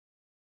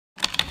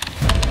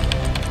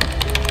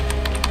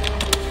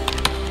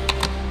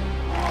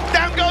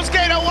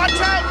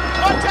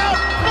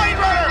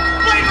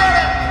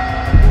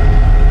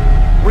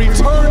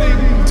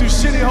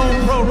Shitty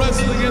Home Pro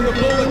Wrestling and the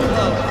Bullet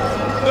Club,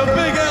 the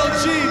Big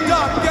LG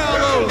Doc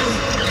Gallows,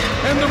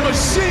 and the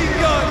Machine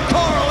Gun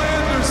Carl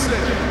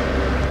Anderson.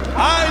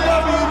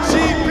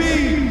 IWGP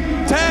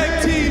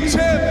Tag Team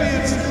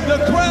Champions, the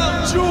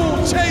Crown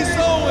Jewel Chase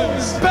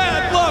Owens,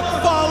 Bad Luck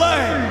Fale.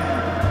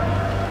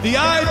 The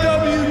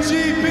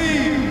IWGP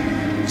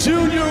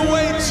Junior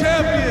Weight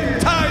Champion,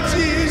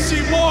 Taiji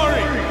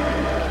Ishimori.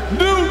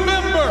 New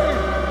member,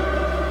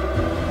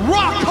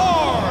 Rock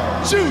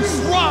Hard Juice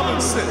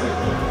Robinson.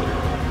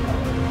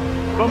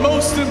 But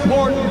most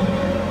important,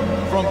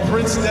 from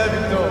Prince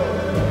Devido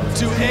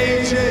to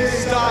AJ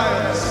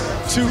Styles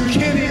to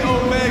Kenny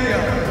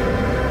Omega,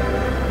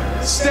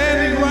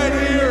 standing right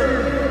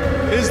here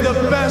is the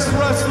best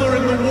wrestler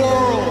in the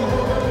world.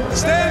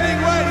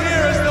 Standing right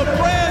here is the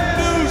brand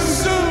new,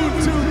 soon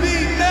to be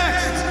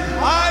next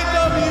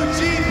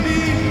IWGP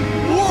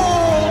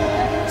World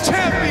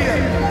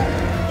Champion,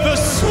 the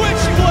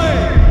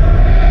Switchblade,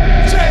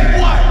 Jay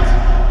White.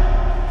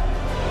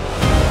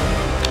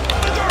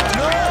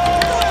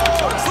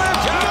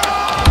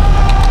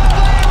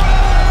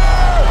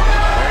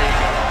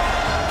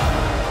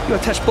 You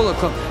attach Bullet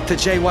Club to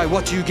Jay White,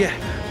 what do you get?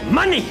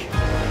 Money!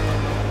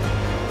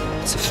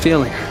 It's a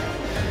feeling.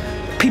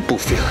 People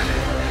feel it.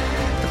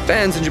 The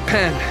fans in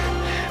Japan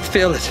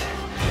feel it.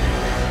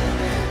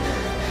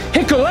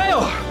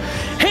 Hikuleo,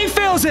 he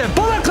feels it.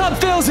 Bullet Club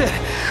feels it.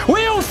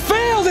 We all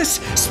feel this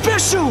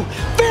special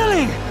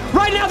feeling.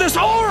 Right now, this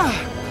aura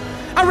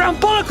around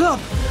Bullet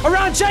Club,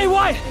 around Jay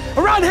White,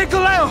 around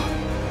Hikuleo.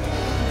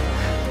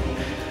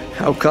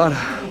 Okada,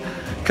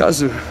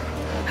 Kazu,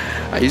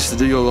 I used to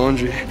do your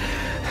laundry.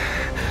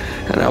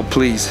 And now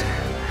please,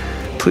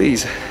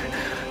 please,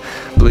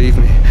 believe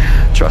me,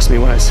 trust me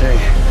when I say,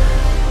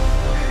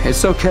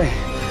 it's okay.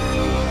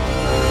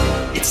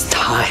 It's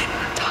time.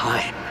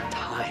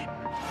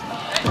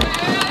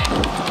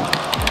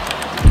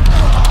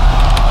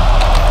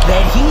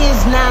 That he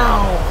is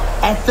now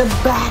at the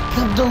back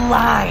of the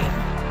line.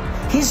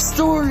 His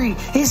story,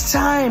 his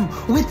time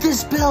with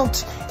this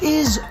belt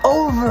is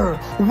over.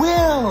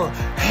 Will,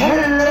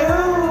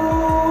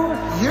 hello,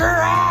 your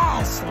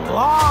ass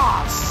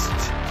lost.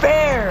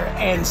 Fair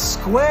and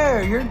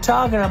square. You're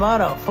talking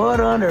about a foot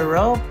under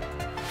rope?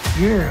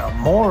 You're a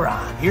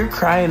moron. You're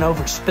crying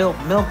over spilt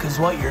milk is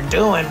what you're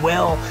doing,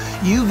 Will.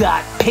 You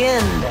got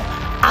pinned.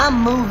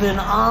 I'm moving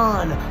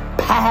on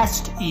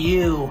past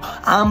you.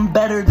 I'm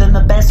better than the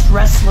best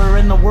wrestler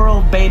in the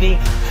world, baby.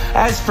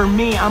 As for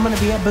me, I'm going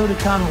to be at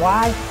Budokan.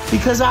 Why?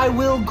 Because I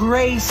will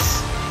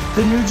grace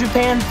the New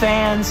Japan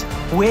fans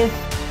with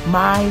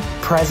my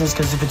presence.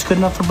 Because if it's good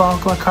enough for Paul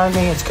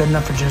McCartney, it's good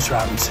enough for Juice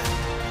Robinson.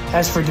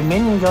 As for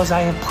Dominion goes,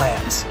 I have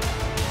plans.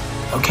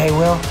 Okay,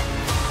 Will?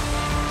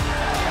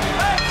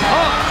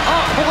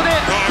 ここで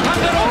タ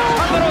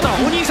ンガローだ。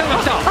お兄さんが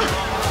来た。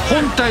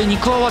本体に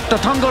加わった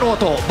タンガロー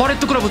とバレッ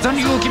トクラブ残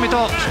留を決め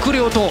たヒク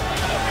レオと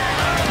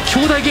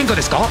兄弟喧嘩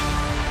ですか？